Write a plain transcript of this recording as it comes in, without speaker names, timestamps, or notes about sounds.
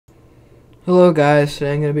Hello guys,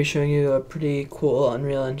 today I'm going to be showing you a pretty cool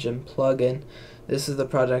Unreal Engine plugin. This is the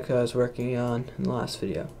project I was working on in the last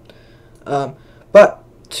video. But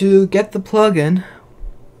to get the plugin,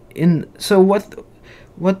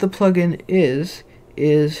 what the plugin is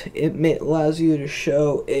it allows you to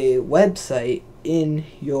show a website in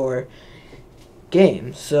your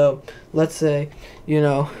game. So let's say,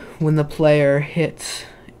 when the player hits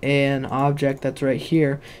an object that's right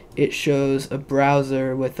here, it shows a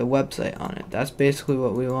browser with a website on it. That's basically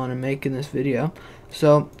what we want to make in this video.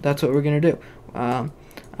 So that's what we're going to do. I'm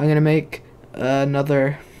going to make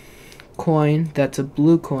another coin that's a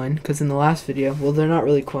blue coin, because in the last video, well, they're not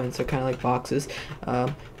really coins, they're kind of like boxes.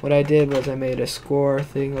 What I did was I made a score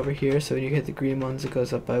thing over here, so when you hit the green ones it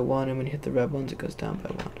goes up by 1, and when you hit the red ones it goes down by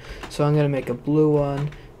 1. So I'm going to make a blue one,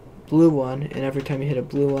 and every time you hit a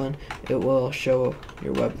blue one it will show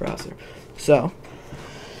your web browser. So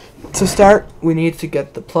to start, we need to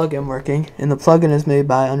get the plugin working, and the plugin is made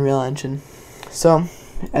by Unreal Engine. So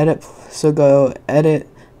go edit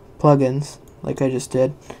plugins like I just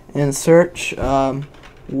did, and search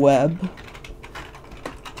web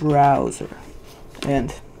browser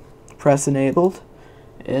and press enabled,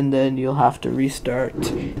 and then you'll have to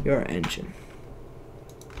restart your engine.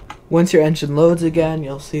 Once your engine loads again,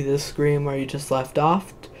 you'll see this screen where you just left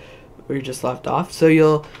off. So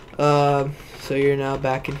you're now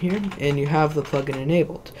back in here and you have the plugin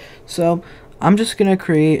enabled. So I'm just gonna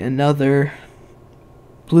create another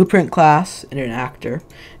blueprint class and an actor.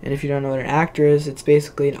 And if you don't know what an actor is, it's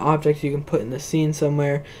basically an object you can put in the scene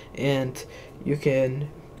somewhere, and you can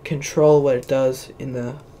control what it does in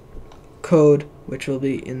the code, which will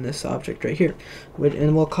be in this object right here.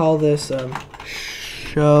 And we'll call this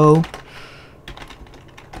show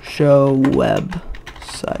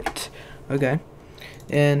website. Okay,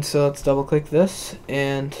 and so let's double click this,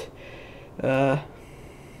 and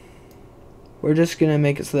we're just gonna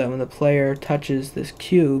make it so that when the player touches this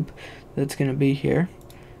cube that's gonna be here,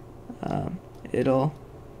 it'll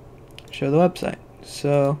show the website.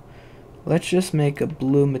 So let's just make a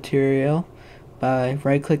blue material by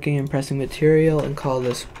right clicking and pressing material and call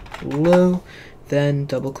this blue. Then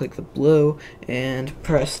double click the blue and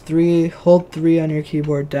hold 3 on your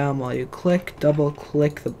keyboard down while you click, double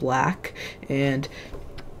click the black and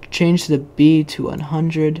change the B to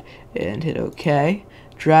 100 and hit OK.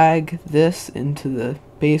 Drag this into the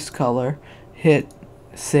base color, hit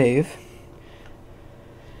save,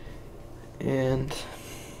 and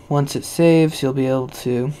once it saves you'll be able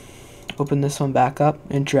to open this one back up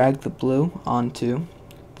and drag the blue onto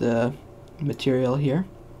the material here.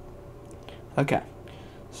 Okay,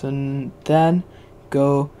 so then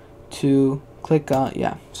go to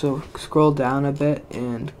so scroll down a bit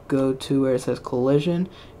and go to where it says collision,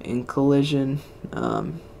 and collision,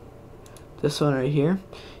 this one right here,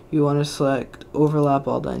 you want to select overlap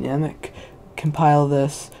all dynamic, compile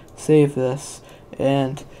this, save this,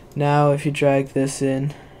 and now if you drag this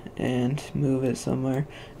in and move it somewhere,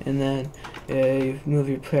 and then you move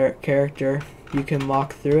your character, you can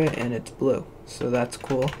walk through it and it's blue. So that's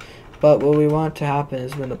cool. But what we want to happen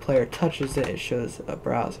is when the player touches it, it shows a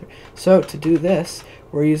browser. So to do this,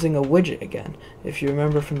 we're using a widget again. If you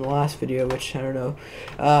remember from the last video, which I don't know,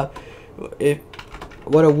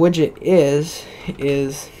 what a widget is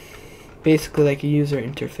basically like a user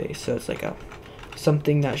interface. So it's like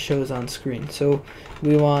something that shows on screen. So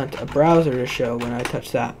we want a browser to show when I touch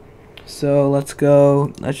that. So let's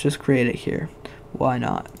just create it here. Why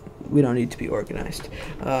not? We don't need to be organized.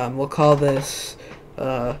 We'll call this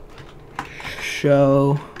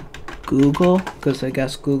show Google, because I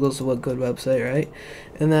guess Google's a good website, right?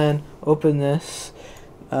 And then open this,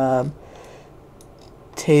 in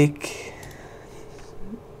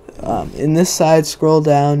this side, scroll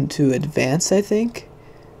down to advanced, I think.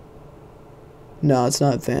 No, it's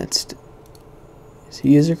not advanced. Is it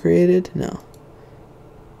user created? No.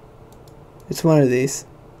 It's one of these.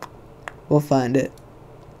 We'll find it.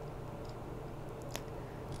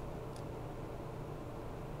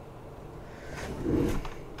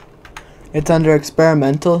 It's under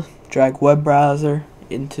experimental. Drag web browser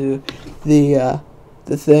into the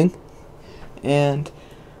thing, and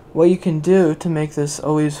what you can do to make this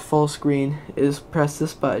always full screen is press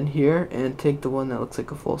this button here and take the one that looks like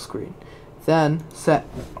a full screen. Then set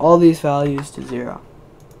all these values to 0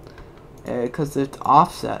 because it's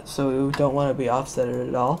offset, so we don't want to be offsetted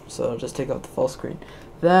at all, so it'll just take out the full screen.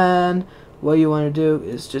 Then what you want to do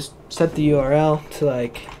is just set the URL to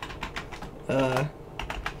like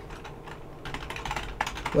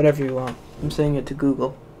whatever you want. I'm saying it to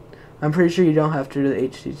Google. I'm pretty sure you don't have to do the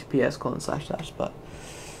https:// but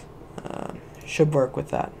should work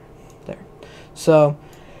with that there. So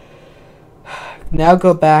Now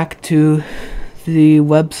go back to the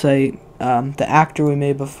website, the actor we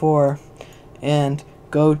made before, and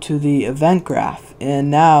go to the event graph.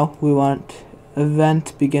 And now we want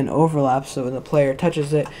event begin overlap, so when the player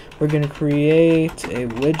touches it, we're going to create a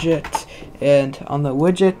widget, and on the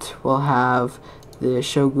widget we'll have the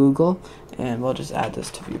show Google, and we'll just add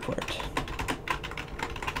this to viewport,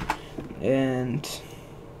 and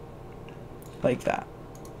like that.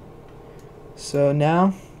 So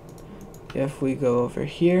now if we go over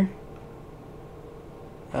here,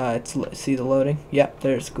 see the loading? Yep,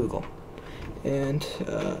 there's Google. And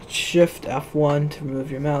Shift F1 to remove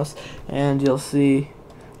your mouse, and you'll see,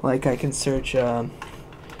 like, I can search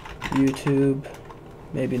YouTube,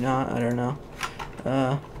 maybe not, I don't know.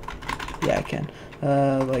 Yeah, I can.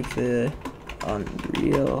 Like the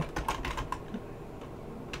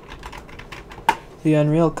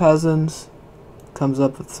Unreal Cousins comes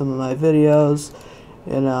up with some of my videos,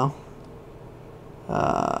 you know.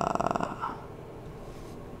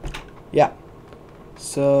 Yeah,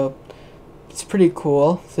 so it's pretty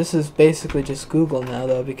cool. This is basically just Google now,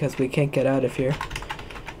 though, because we can't get out of here.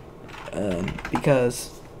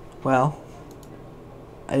 Because, well,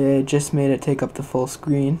 I just made it take up the full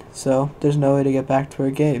screen, so there's no way to get back to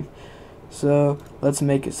our game. So let's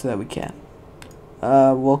make it so that we can.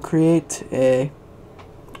 We'll create a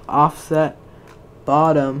offset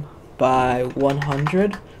bottom by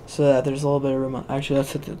 100, so that there's a little bit of room. Actually, let's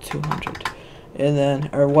set it to 200, and then,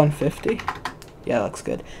 or 150. Yeah, looks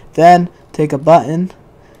good. Then take a button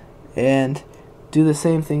and do the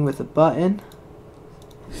same thing with the button.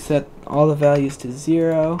 Set all the values to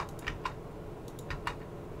 0,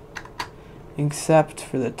 except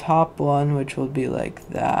for the top one, which will be like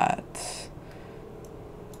that.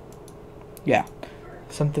 Yeah,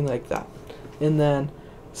 something like that. And then,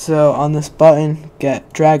 so on this button,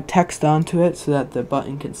 drag text onto it so that the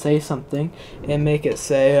button can say something, and make it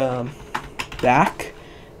say back.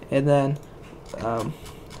 And then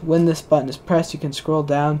when this button is pressed, you can scroll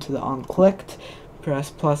down to the on clicked, press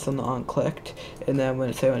plus on the on clicked, and then when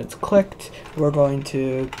it's clicked, we're going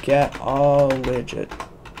to get all widget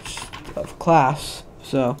of class,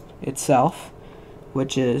 so itself,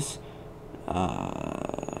 which is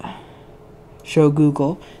show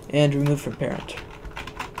Google, and remove from parent.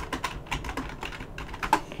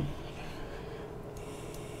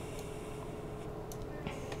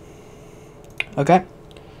 Okay,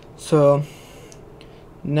 so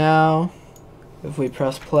now if we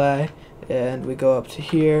press play and we go up to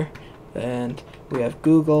here and we have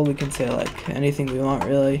Google, we can say like anything we want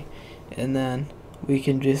really, and then we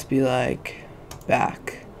can just be like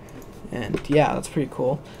back, and yeah, that's pretty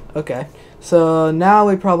cool. Okay, so now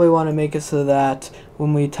we probably want to make it so that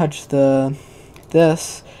when we touch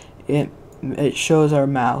this, it shows our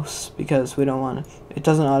mouse, because we don't want to, it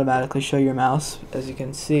doesn't automatically show your mouse. As you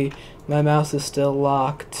can see, my mouse is still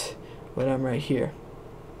locked when I'm right here,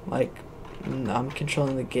 like I'm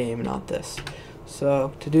controlling the game, not this.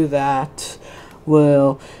 So to do that,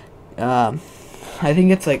 we'll I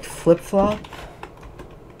think it's like flip-flop.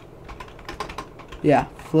 Yeah,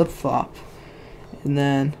 flip-flop, and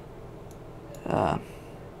then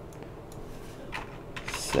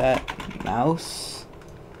set mouse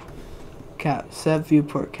set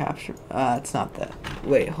viewport capture. It's not that.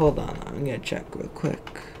 Wait, hold on. I'm gonna check real quick.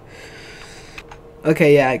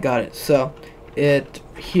 Okay, yeah, I got it. So it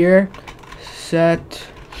here, set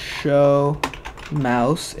show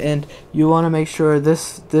mouse, and you want to make sure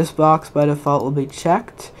this box by default will be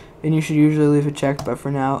checked, and you should usually leave it checked, but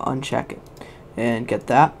for now uncheck it and get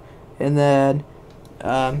that. And then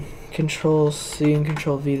Control C and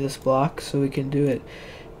Control V this block, so we can do it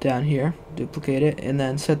down here, duplicate it, and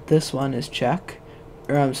then set this one as check,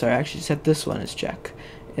 or I'm sorry, actually set this one as check.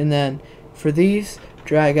 And then for these,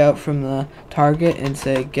 drag out from the target and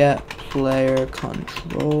say get player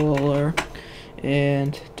controller,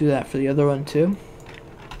 and do that for the other one too.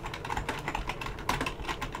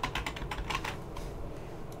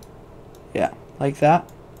 Yeah, like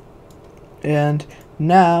that. And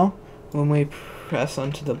now when we press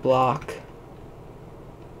onto the block,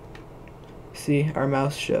 see our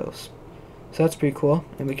mouse shows. So that's pretty cool,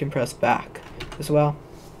 and we can press back as well.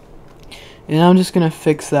 And I'm just gonna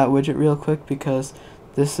fix that widget real quick because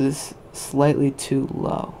this is slightly too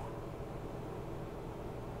low.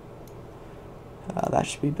 That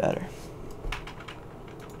should be better.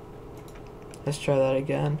 Let's try that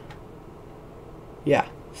again. Yeah,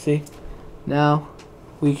 see? Now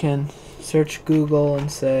we can search Google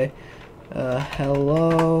and say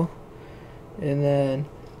hello, and then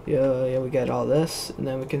yeah, we get all this, and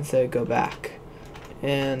then we can say go back,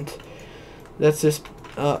 and that's just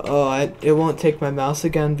it won't take my mouse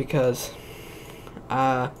again because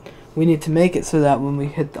we need to make it so that when we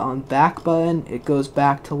hit the on back button, it goes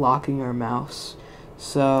back to locking our mouse.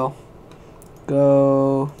 So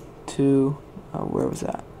go to, where was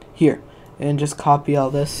that? Here. And just copy all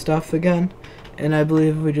this stuff again. And I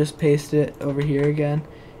believe if we just paste it over here again,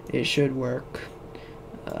 it should work.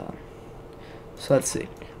 So let's see.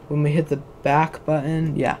 When we hit the back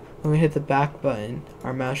button, when we hit the back button,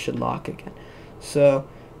 our mouse should lock again. So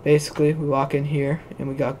basically, we walk in here and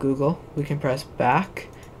we got Google. We can press back,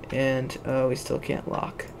 and we still can't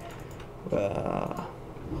lock.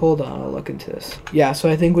 Hold on, I'll look into this. Yeah, so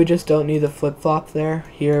I think we just don't need the flip-flop there.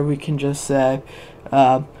 Here we can just say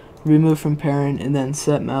remove from parent and then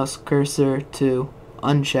set mouse cursor to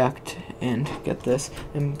unchecked, and get this,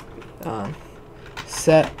 and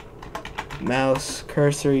set mouse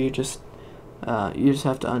cursor, you just have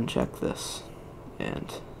to uncheck this,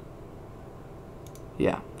 and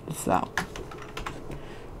yeah, it's that one.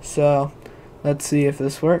 So let's see if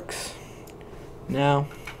this works. Now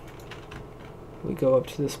we go up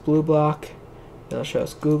to this blue block, it'll show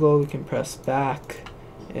us Google, we can press back,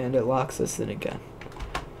 and it locks us in again.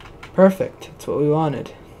 Perfect, that's what we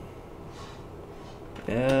wanted.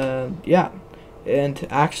 And yeah, and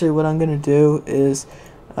actually what I'm gonna do is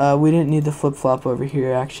we didn't need the flip-flop over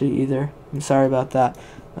here actually either. I'm sorry about that.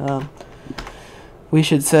 We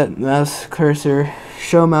should set mouse cursor,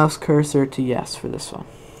 show mouse cursor to yes for this one.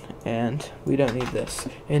 And we don't need this.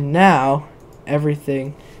 And now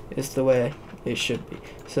everything is the way it should be.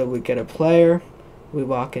 So we get a player, we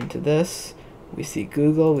walk into this, we see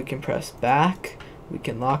Google, we can press back, we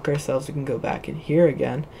can lock ourselves, we can go back in here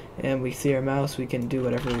again, and we see our mouse, we can do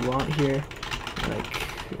whatever we want here.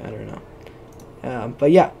 Like, I don't know.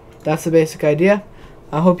 But yeah, that's the basic idea.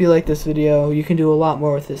 I hope you like this video. You can do a lot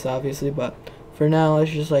more with this obviously, but for now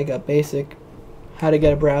it's just like a basic how to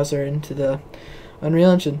get a browser into the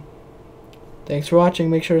Unreal Engine. Thanks for watching.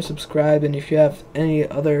 Make sure to subscribe, and if you have any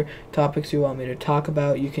other topics you want me to talk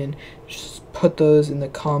about, you can just put those in the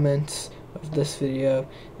comments of this video,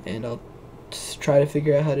 and I'll just try to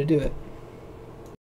figure out how to do it.